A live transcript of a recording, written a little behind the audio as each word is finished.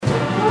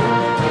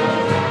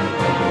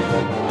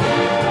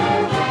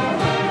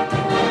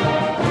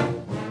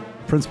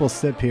Principal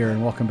Sip here,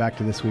 and welcome back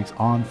to this week's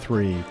On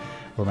 3,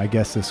 where my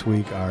guests this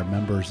week are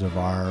members of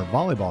our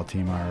volleyball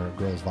team, our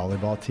girls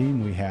volleyball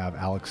team. We have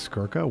Alex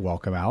Skirka.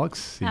 Welcome, Alex,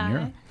 senior.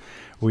 Hi.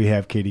 We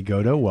have Katie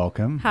Godo.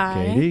 Welcome, Hi.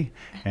 Katie.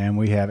 And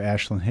we have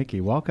Ashlyn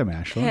Hickey. Welcome,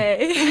 Ashlyn.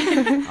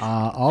 Hey.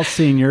 All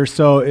seniors.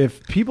 So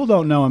if people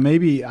don't know, and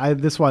maybe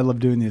this is why I love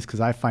doing this, because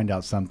I find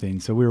out something.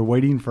 So we were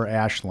waiting for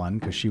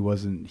Ashlyn because she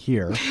wasn't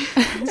here.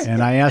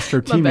 And I asked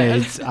her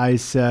teammates, I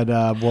said,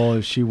 well,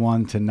 is she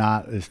one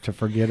to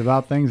forget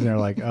about things? And they're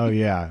like, oh,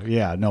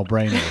 yeah, no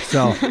brainer.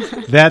 So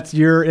that's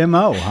your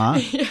MO, huh?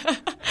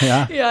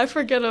 Yeah. Yeah. I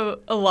forget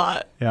a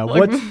lot. Yeah.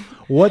 Like,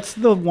 What's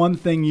the one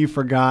thing you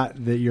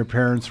forgot that your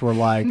parents were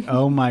like,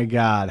 oh my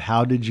God,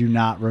 how did you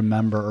not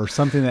remember? Or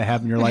something that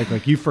happened in your life,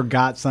 like you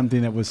forgot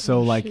something that was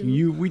so like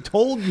we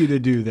told you to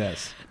do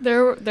this.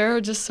 There are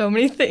just so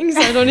many things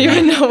I don't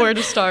even know where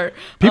to start.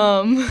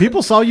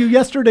 People saw you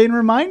yesterday and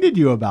reminded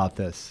you about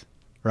this,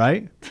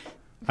 right?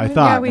 I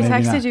thought. Yeah, we maybe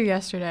texted not. you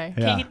yesterday.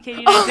 Yeah.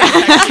 Katie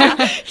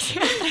texted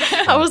you.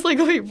 I was like,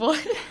 wait,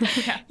 what?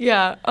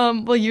 Yeah.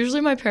 Well,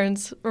 usually my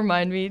parents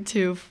remind me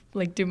to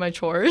do my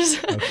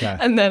chores. Okay.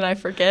 And then I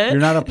forget. You're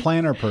not a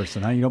planner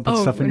person, huh? You don't put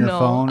stuff in your no.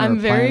 phone or I'm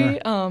a planner?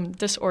 very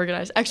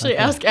disorganized. Actually,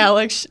 Okay. ask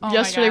Alex. Oh my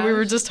Yesterday we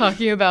were gosh. just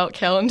talking about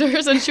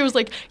calendars, and she was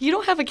like, you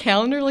don't have a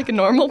calendar like a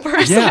normal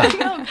person. Yeah.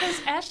 No, because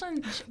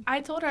Ashlyn,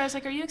 I told her, I was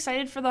like, are you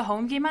excited for the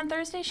home game on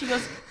Thursday? She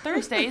goes,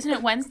 Thursday? Isn't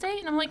it Wednesday?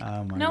 And I'm like,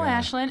 Oh my no,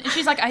 God. Ashlyn. And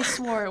she's like, I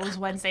swore it was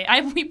Wednesday.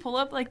 We pull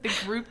up the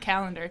group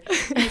calendar,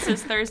 and it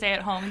says Thursday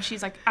at home, and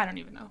she's like, I don't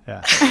even know.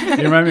 Yeah.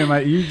 You remind me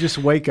of you just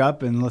wake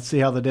up and let's see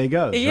how the day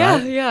goes, Yeah,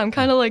 right? yeah. I'm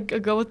kind of like a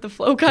go with the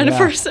flow kind of Yeah.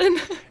 person.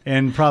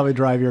 And probably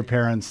drive your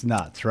parents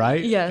nuts,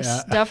 right? Yes,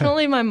 Yeah.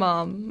 definitely my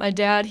mom. My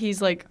dad,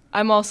 he's like,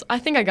 I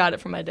think I got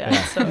it from my dad.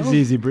 Yeah. So. It's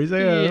easy breezy.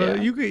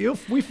 Yeah.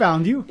 We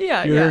found you.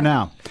 Yeah, You're yeah. here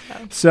now.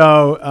 Yeah.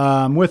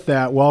 So with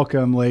that,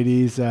 welcome,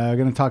 ladies. We're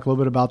going to talk a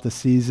little bit about the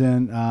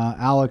season.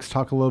 Alex,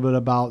 talk a little bit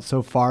about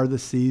so far the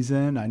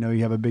season. I know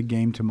you have a big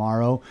game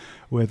tomorrow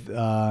with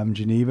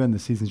Geneva, and the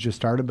season's just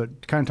started,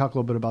 but kind of talk a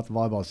little bit about the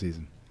volleyball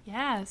season.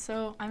 Yeah,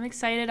 so I'm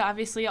excited.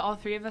 Obviously, all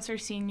three of us are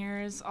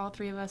seniors. All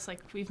three of us,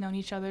 we've known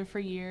each other for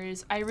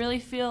years. I really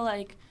feel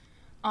like,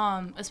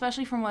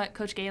 especially from what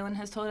Coach Galen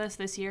has told us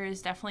this year,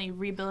 is definitely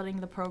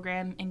rebuilding the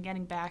program and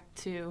getting back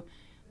to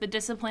the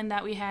discipline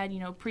that we had,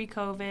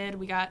 pre-COVID.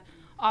 We got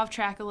off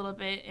track a little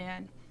bit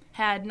and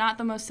had not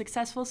the most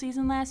successful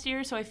season last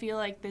year. So I feel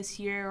like this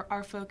year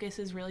our focus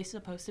is really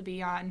supposed to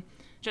be on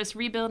just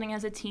rebuilding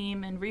as a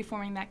team and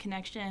reforming that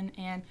connection.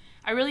 And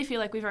I really feel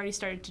like we've already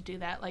started to do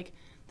that.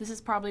 This is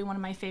probably one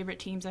of my favorite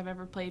teams I've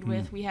ever played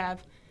with. We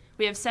have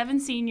 7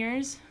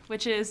 seniors,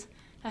 which is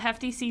a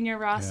hefty senior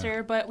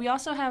roster, but we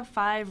also have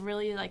 5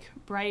 really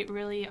bright,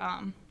 really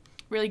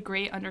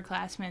great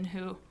underclassmen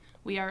who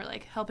we are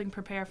helping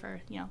prepare for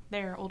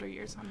their older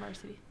years on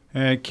varsity.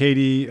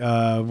 Katie,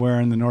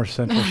 wearing the North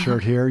Central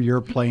shirt here,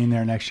 you're playing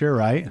there next year,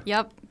 right?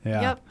 Yep.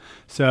 Yeah. Yep.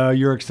 So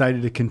you're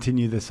excited to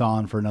continue this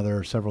on for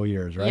another several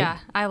years, right? Yeah,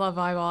 I love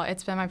volleyball.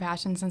 It's been my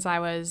passion since I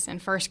was in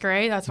first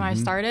grade. That's when I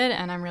started,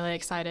 and I'm really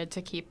excited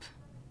to keep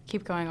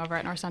going over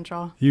at North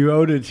Central. You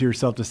owed it to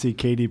yourself to see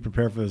Katie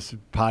prepare for this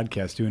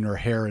podcast, doing her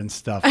hair and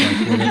stuff. Like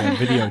we're going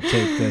to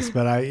videotape this,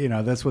 but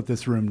that's what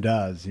this room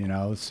does,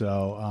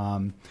 So,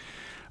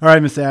 all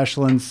right, Miss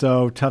Ashlyn.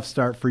 So tough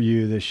start for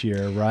you this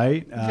year,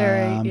 right?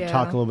 Very, yeah.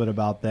 Talk a little bit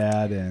about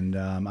that. And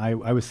I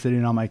was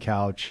sitting on my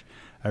couch.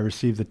 I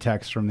received the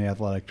text from the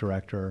athletic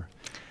director,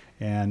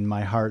 and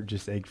my heart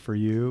just ached for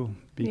you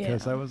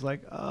because I was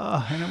like,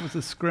 and it was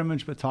a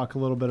scrimmage. But talk a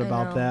little bit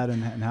about that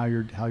and how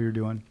you're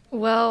doing.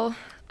 Well,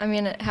 I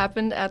mean, it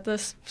happened at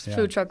this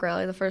food truck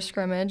rally, the first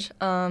scrimmage.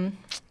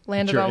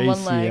 Landed Your on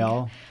one leg.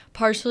 ACL?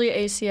 Partially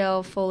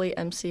ACL, fully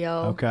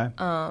MCL.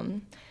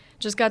 Okay.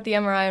 Just got the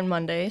MRI on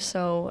Monday,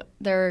 so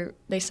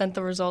they sent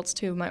the results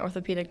to my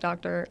orthopedic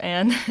doctor,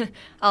 and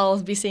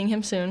I'll be seeing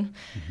him soon.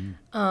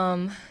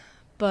 Mm-hmm.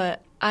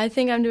 But I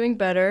think I'm doing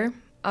better.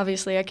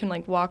 Obviously, I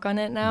can walk on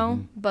it now,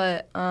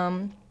 but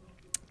I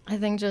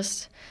think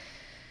just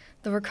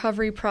the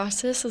recovery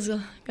process is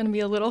going to be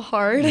a little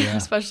hard,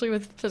 especially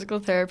with physical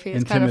therapy.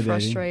 It's kind of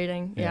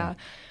frustrating. Yeah.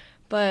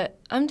 But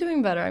I'm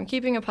doing better. I'm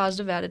keeping a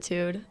positive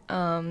attitude,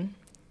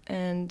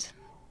 and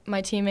my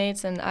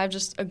teammates, and I have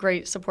just a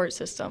great support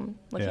system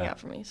looking out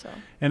for me. So.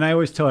 And I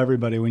always tell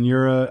everybody, when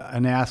you're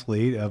an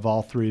athlete of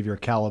all three of your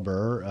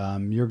caliber,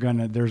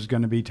 there's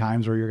gonna be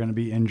times where you're gonna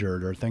be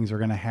injured or things are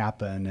gonna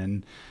happen,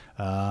 and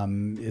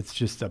it's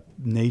just a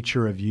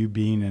nature of you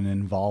being an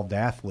involved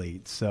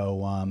athlete.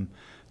 So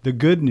the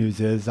good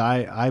news is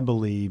I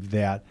believe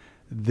that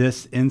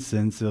this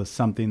instance is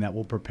something that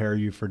will prepare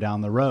you for down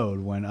the road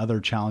when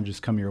other challenges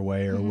come your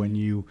way, or when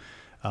you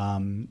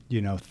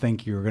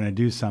think you're going to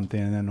do something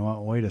and then,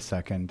 well, wait a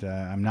second,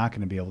 I'm not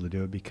going to be able to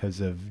do it because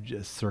of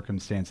just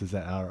circumstances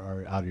that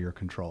are out of your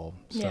control.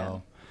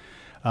 So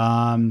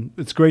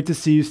it's great to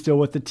see you still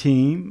with the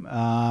team.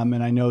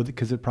 And I know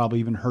because it probably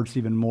even hurts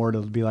even more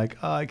to be like,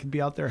 oh, I could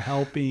be out there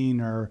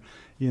helping, or,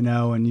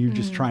 and you're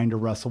just trying to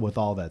wrestle with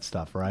all that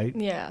stuff, right?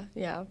 Yeah.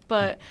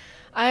 But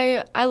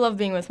I love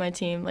being with my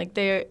team. Like,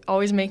 they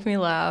always make me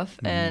laugh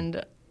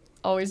and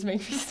always make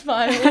me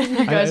smile.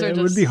 You guys It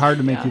are would be hard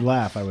to make you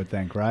laugh, I would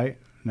think, right?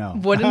 No.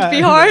 Wouldn't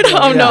be hard?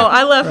 Oh, no.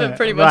 I laugh at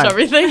pretty much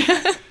everything.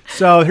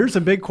 So here's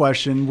a big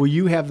question. Will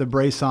you have the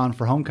brace on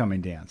for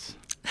homecoming dance?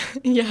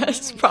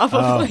 Yes,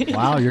 probably. Oh,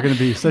 wow. You're going to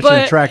be such an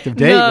attractive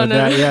date with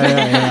that.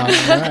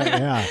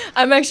 Yeah.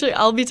 All right, yeah.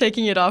 I'll be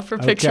taking it off for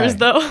pictures,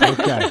 though.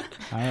 Okay.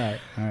 All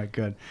right,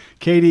 good.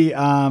 Katie,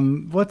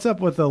 what's up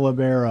with the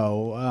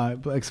libero?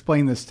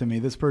 Explain this to me.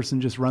 This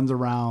person just runs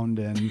around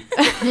and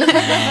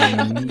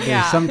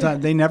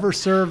sometimes they never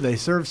serve. They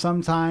serve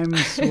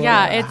sometimes.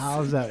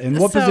 How's that? And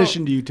what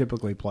position do you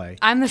typically play?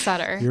 I'm the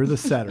setter. You're the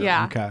setter.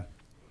 Yeah. Okay.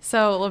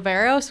 So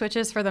libero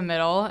switches for the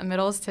middle, and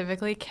middles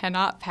typically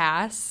cannot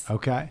pass.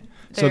 Okay.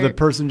 So the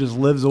person just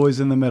lives always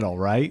in the middle,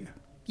 right?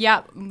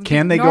 Yeah.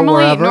 Can they go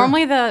wherever?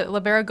 Normally the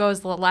libero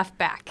goes the left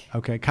back.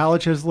 Okay.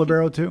 College has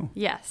libero too?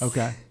 Yes.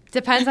 Okay.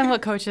 Depends on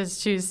what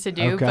coaches choose to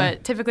do, Okay.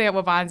 but typically at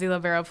Waubonsie,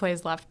 libero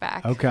plays left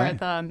back for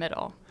the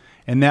middle.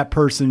 And that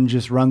person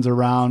just runs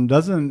around,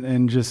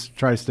 and just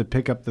tries to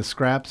pick up the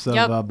scraps of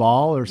a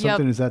ball or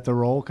something? Is that the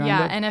role kind of?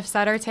 Yeah, and if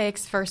setter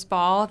takes first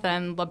ball,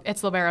 then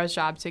it's libero's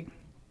job to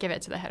give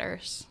it to the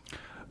hitters.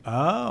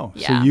 Oh,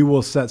 Yeah. So you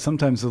will set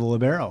sometimes the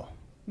libero.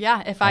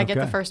 Yeah, if I get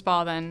the Okay. first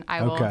ball, then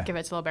I will give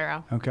it to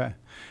libero. Okay.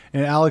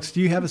 And Alex,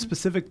 do you have a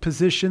specific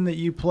position that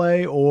you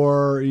play,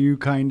 or are you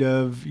kind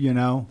of,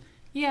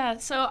 Yeah,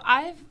 so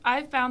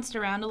I've bounced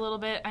around a little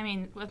bit. I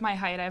mean, with my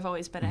height, I've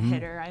always been a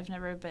hitter. I've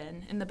never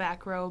been in the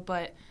back row,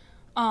 but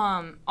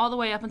all the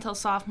way up until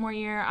sophomore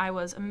year, I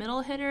was a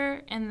middle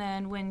hitter, and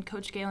then when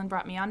Coach Galen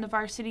brought me onto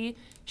varsity,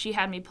 she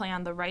had me play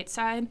on the right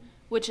side,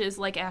 which is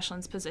like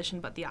Ashlyn's position,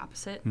 but the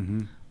opposite.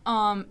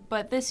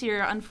 But this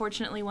year,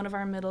 unfortunately, one of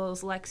our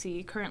middles,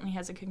 Lexi, currently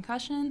has a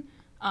concussion.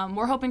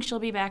 We're hoping she'll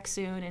be back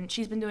soon, and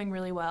she's been doing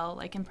really well,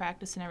 like in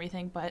practice and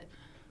everything, but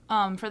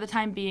for the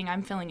time being,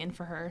 I'm filling in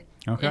for her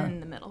in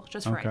the middle,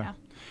 just for right now.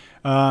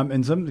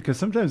 And because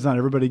sometimes not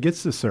everybody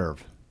gets to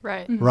serve.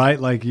 Right. Right?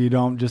 Like you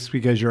don't, just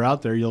because you're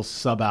out there, you'll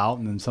sub out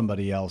and then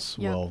somebody else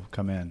will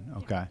come in.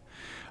 Okay.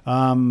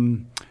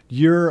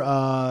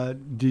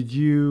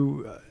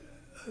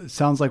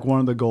 Sounds like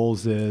one of the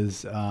goals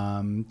is,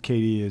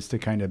 Katie, is to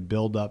kind of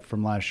build up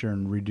from last year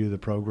and redo the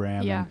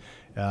program. Yeah.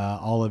 And,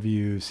 all of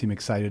you seem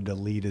excited to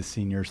lead as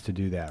seniors to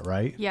do that,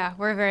 right? Yeah,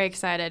 we're very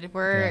excited.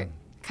 We're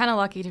kind of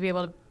lucky to be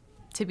able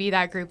to be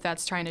that group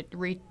that's trying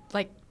to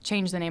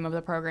change the name of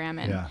the program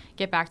and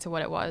get back to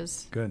what it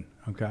was. Good.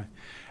 Okay.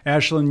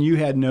 Ashlyn, you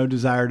had no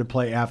desire to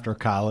play after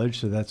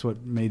college, so that's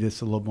what made this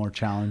a little more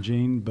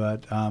challenging.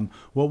 But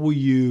what will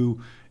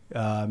you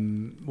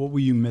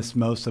miss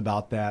most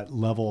about that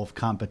level of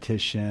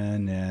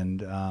competition?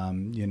 And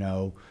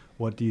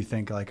what do you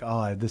think? Like,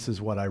 this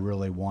is what I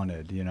really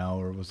wanted,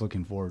 or was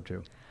looking forward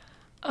to.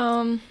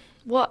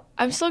 Well,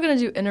 I'm still gonna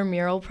do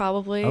intramural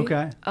probably.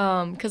 Okay.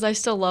 Because I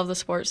still love the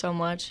sport so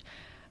much,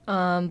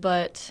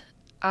 but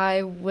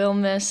I will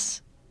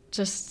miss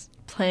just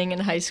playing in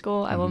high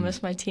school. I will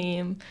miss my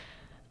team,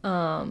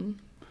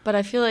 but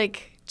I feel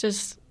like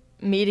just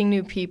meeting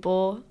new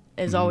people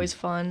is always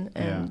fun.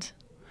 And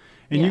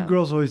you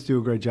girls always do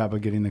a great job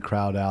of getting the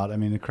crowd out. I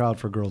mean, the crowd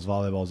for girls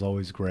volleyball is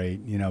always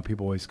great.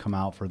 People always come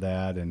out for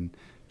that and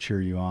cheer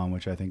you on,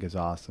 which I think is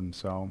awesome.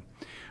 So,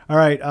 all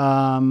right,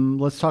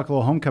 let's talk a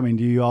little homecoming.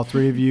 Do you, all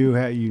three of you,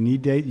 you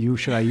need date?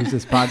 Should I use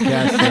this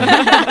podcast to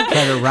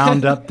try to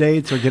round up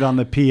dates or get on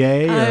the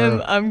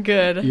PA? I'm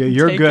good.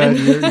 You're good.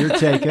 You're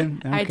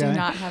taken. Okay. I do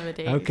not have a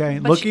date. Okay,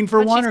 looking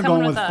for one or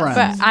going with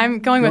friends? But I'm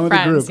going with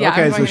friends. Yeah,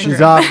 okay, so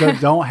she's off.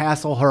 Don't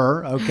hassle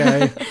her.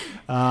 Okay.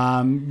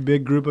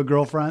 Big group of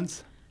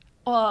girlfriends?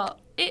 Well,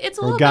 it's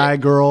a little guy,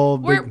 bit, girl.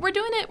 We're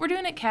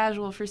doing it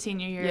casual for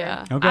senior year.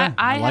 Yeah. Okay.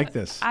 I like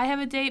this. I have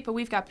a date, but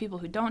we've got people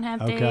who don't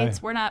have dates.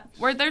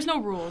 There's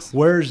no rules.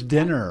 Where's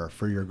dinner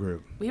for your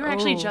group? We were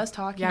actually just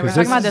talking. Yeah, we were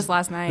talking about this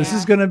last night. This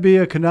is going to be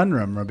a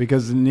conundrum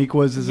because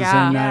Nequa's is the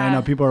same night. I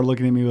know people are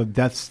looking at me with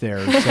death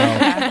stares.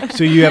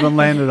 So you haven't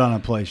landed on a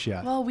place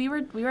yet. Well, we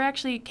were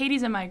actually,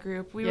 Katie's in my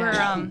group. We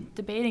were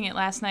debating it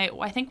last night.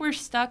 I think we're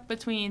stuck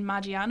between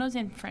Maggiano's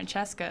and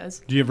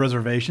Francesca's. Do you have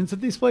reservations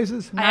at these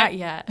places? Not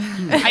yet.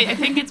 I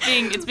think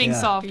it's being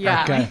solved.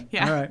 Yeah. Okay.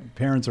 Yeah. All right.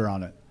 Parents are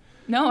on it.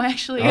 No,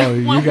 actually. Oh,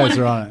 you guys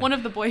are on it. One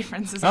of the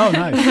boyfriends is Oh, on it.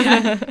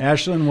 nice.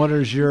 Ashlyn, what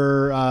is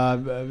your,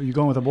 you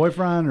going with a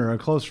boyfriend or a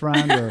close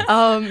friend? Or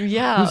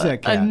yeah. Who's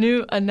that cat? A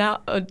new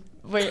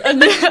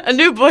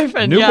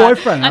boyfriend. New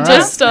boyfriend, all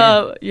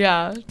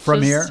right.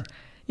 From here?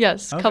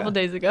 Yes, a couple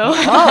days ago.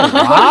 Oh,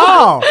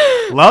 wow.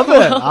 Love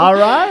it. All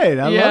right.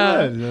 I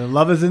love it.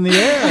 Love is in the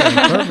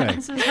air. Perfect.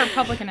 This is her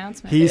public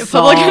announcement.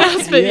 Public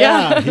announcement,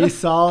 yeah. He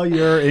saw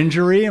your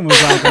injury and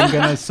was like, I'm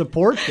going to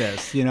support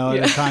this,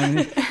 at the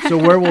time. So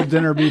where will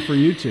dinner be for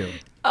you two?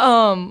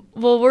 Well,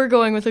 we're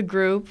going with a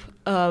group.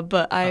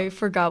 but I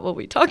forgot what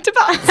we talked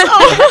about.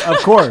 So. Of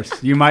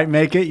course. You might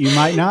make it. You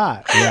might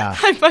not. Yeah.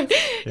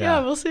 Yeah,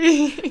 we'll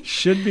see.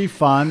 Should be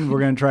fun. We're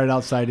going to try it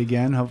outside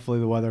again. Hopefully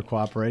the weather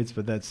cooperates,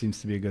 but that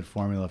seems to be a good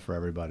formula for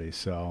everybody.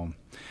 So,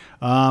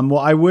 well,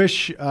 I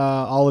wish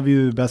all of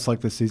you the best luck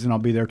this season. I'll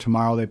be there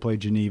tomorrow. They play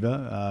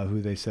Geneva,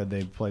 who they said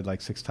they played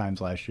like 6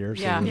 times last year.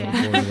 So we're looking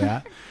forward to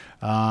that.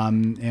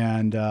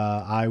 And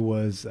I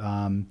was...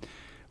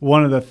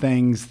 one of the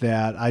things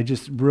that I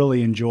just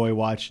really enjoy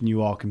watching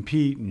you all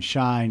compete and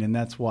shine, and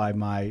that's why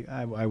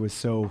I was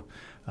so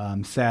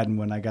saddened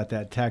when I got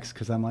that text,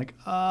 because I'm like,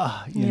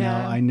 you know,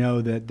 I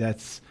know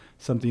that's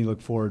something you look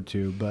forward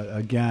to. But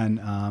again,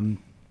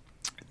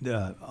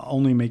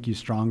 only make you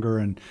stronger,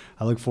 and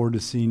I look forward to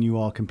seeing you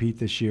all compete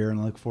this year, and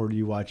I look forward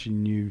to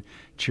watching you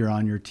cheer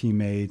on your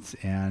teammates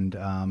and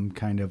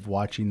kind of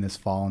watching this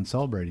fall and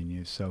celebrating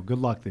you. So good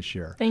luck this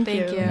year. Thank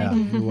you. Yeah,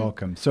 you're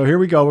welcome. So here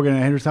we go.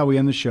 Here's how we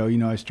end the show. You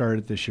know, I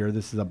started this year.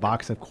 This is a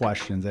box of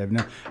questions.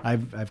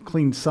 I've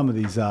cleaned some of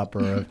these up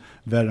or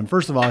vetted them.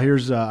 First of all,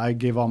 here's I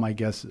gave all my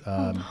guests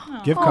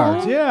gift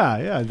cards.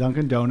 Yeah,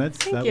 Dunkin' Donuts.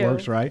 Thank you.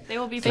 Works, right? They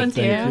will be Thank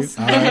you. fantastic.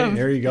 All right,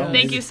 there you go.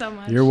 Thank you so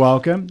much. You're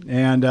welcome.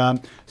 And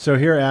so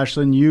here,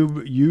 Ashlyn,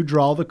 you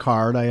draw the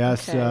card. I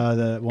asked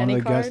one Any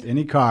of the guests card?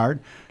 any card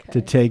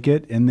to take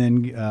it and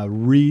then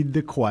read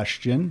the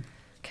question.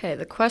 Okay,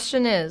 the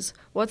question is,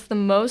 what's the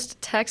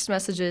most text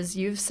messages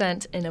you've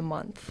sent in a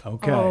month?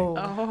 Okay.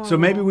 Oh. So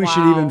maybe we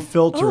should even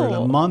filter it. A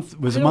Oh, month.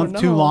 Was a I month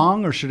don't too know.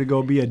 long, or should it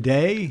go be a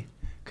day?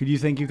 Could you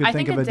think I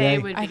think think of a a day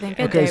day? would be I think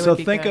good. a Okay, day so would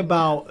be think good.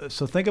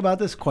 about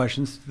this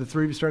question. The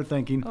three of you start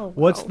thinking. Oh,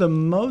 What's wow. the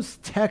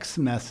most text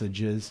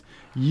messages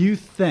you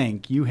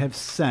think you have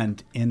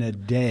sent in a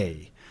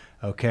day?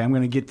 Okay, I'm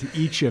going to get to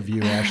each of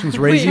you. Ashlyn's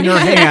raising her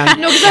hand.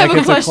 No, 'cause I have a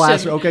it's a class.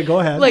 question. Okay, go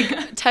ahead.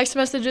 Like text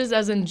messages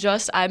as in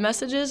just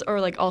iMessages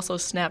or like also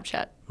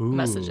Snapchat Ooh,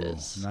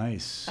 messages?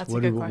 Nice. That's a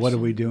what good What are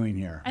question. we doing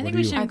here? I What think do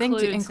we you- should I think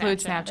to include include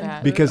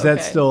Snapchat. because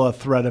that's Okay. still a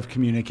thread of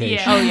communication.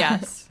 Yeah. Oh,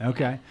 yes.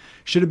 Okay.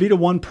 Should it be to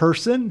one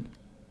person?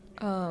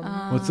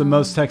 What's the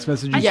most text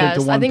message you sent Yes,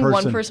 to one I think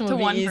person? one person To would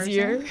be one person?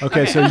 easier.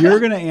 Okay, so you're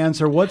going to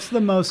answer what's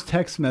the most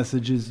text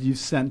messages you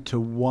sent to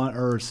one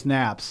or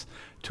snaps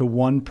to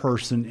one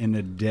person in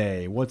a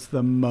day? What's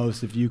the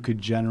most if you could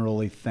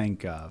generally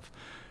think of?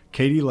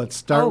 Katie, let's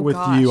start Oh, with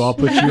gosh. you. I'll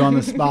put you on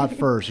the spot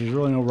first. There's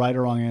really no right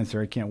or wrong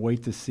answer. I can't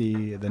wait to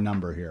see the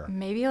number here.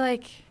 Maybe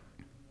like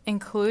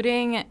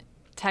including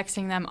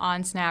texting them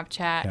on Snapchat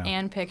Yeah.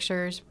 and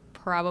pictures,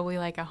 probably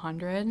like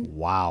 100.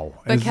 Wow.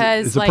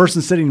 Because, is the like-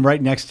 person sitting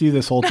right next to you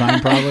this whole time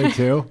probably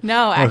too?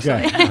 No,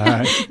 actually. Okay. All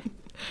right.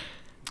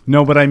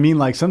 No, but I mean,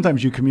 like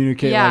sometimes you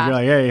communicate Yeah. like you're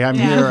like, hey, I'm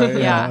Yeah. here.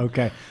 Yeah.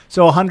 Okay.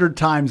 So 100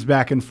 times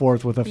back and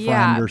forth with a friend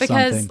Yeah, or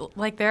because something.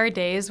 like there are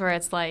days where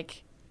it's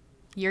like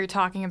you're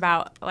talking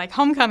about like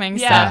homecoming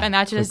Yeah. stuff, and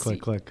that Click, just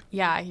click, click.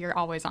 yeah, you're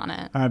always on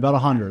it. All right, about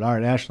 100. All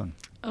right, Ashlyn.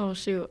 Oh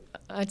shoot,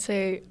 I'd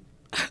say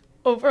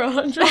over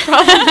 100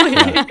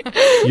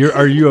 probably.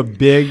 Are you a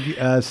big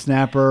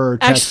snapper or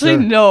texter? Actually,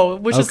 no,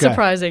 which is Okay.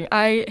 surprising.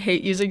 I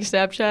hate using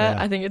Snapchat. Yeah.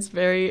 I think it's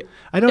very.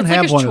 I don't it's like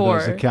have a one chore.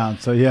 of those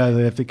accounts. So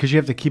yeah, because you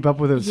have to keep up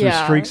with it through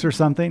Yeah. streaks or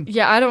something.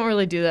 Yeah, I don't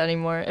really do that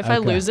anymore. If I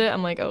Okay. lose it,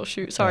 I'm like, oh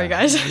shoot, sorry Yeah.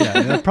 guys.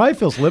 Yeah, that probably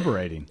feels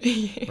liberating,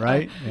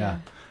 right? Yeah.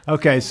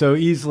 Okay, so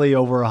easily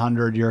over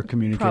 100, you're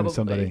communicating with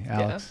somebody.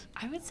 Probably, yeah. Alex?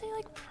 I would say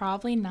like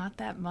probably not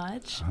that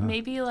much. Uh-huh.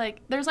 Maybe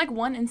like there's like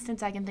one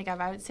instance I can think of.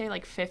 I would say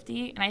like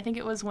 50, and I think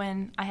it was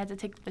when I had to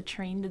take the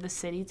train to the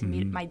city to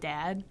meet my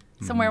dad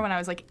somewhere when I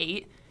was like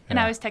 8. And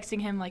Yeah. I was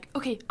texting him like,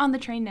 okay, on the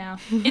train now,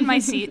 in my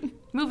seat,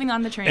 moving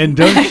on the train. And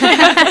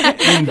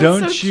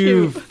don't so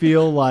you cute.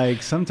 feel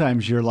like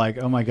sometimes you're like,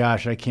 oh my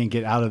gosh, I can't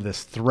get out of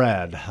this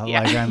thread.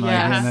 Yeah. Like I'm like,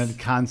 Yes. and then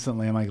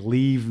constantly I'm like,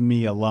 leave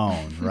me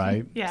alone,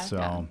 right? Yeah. So,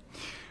 Yeah. all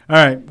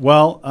right.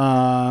 Well,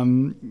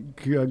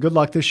 good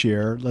luck this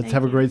year. Let's Thank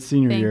have a you. great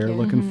senior Thank year. you.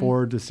 Looking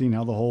forward to seeing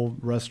how the whole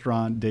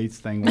restaurant dates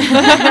thing works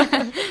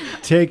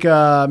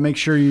out. Make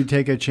sure you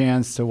take a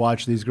chance to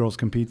watch these girls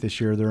compete this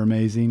year. They're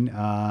amazing,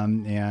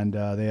 and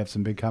they have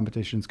some big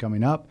competitions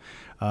coming up.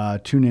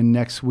 Tune in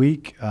next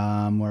week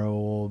where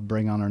we'll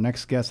bring on our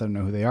next guest. I don't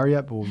know who they are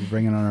yet, but we'll be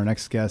bringing on our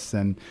next guests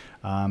and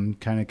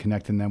kind of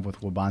connecting them with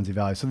Waubonsie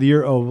Valley. So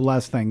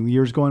last thing, the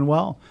year's going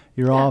well.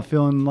 You're all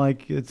feeling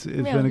like it's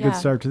been a good Yeah.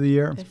 start to the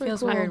year. It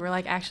feels cool. weird. We're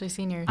like actually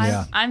seniors.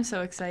 Yeah. I'm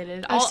so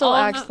excited. I still all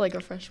of act the- like a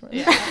freshman.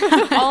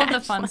 Yeah. All of the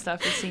fun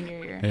stuff is senior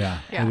year. Yeah,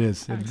 Yeah, it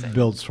is. I'm It excited.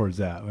 builds towards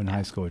that in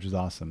high school, which is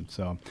awesome.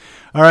 So,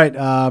 all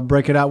right,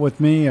 break it out with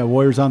me.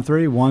 Warriors on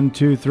 3. 1,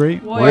 2, 3.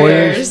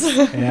 Warriors.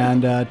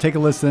 And take a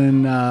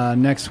listen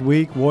next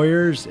week,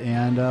 Warriors,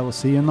 and we'll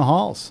see you in the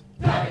halls.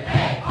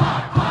 Hey,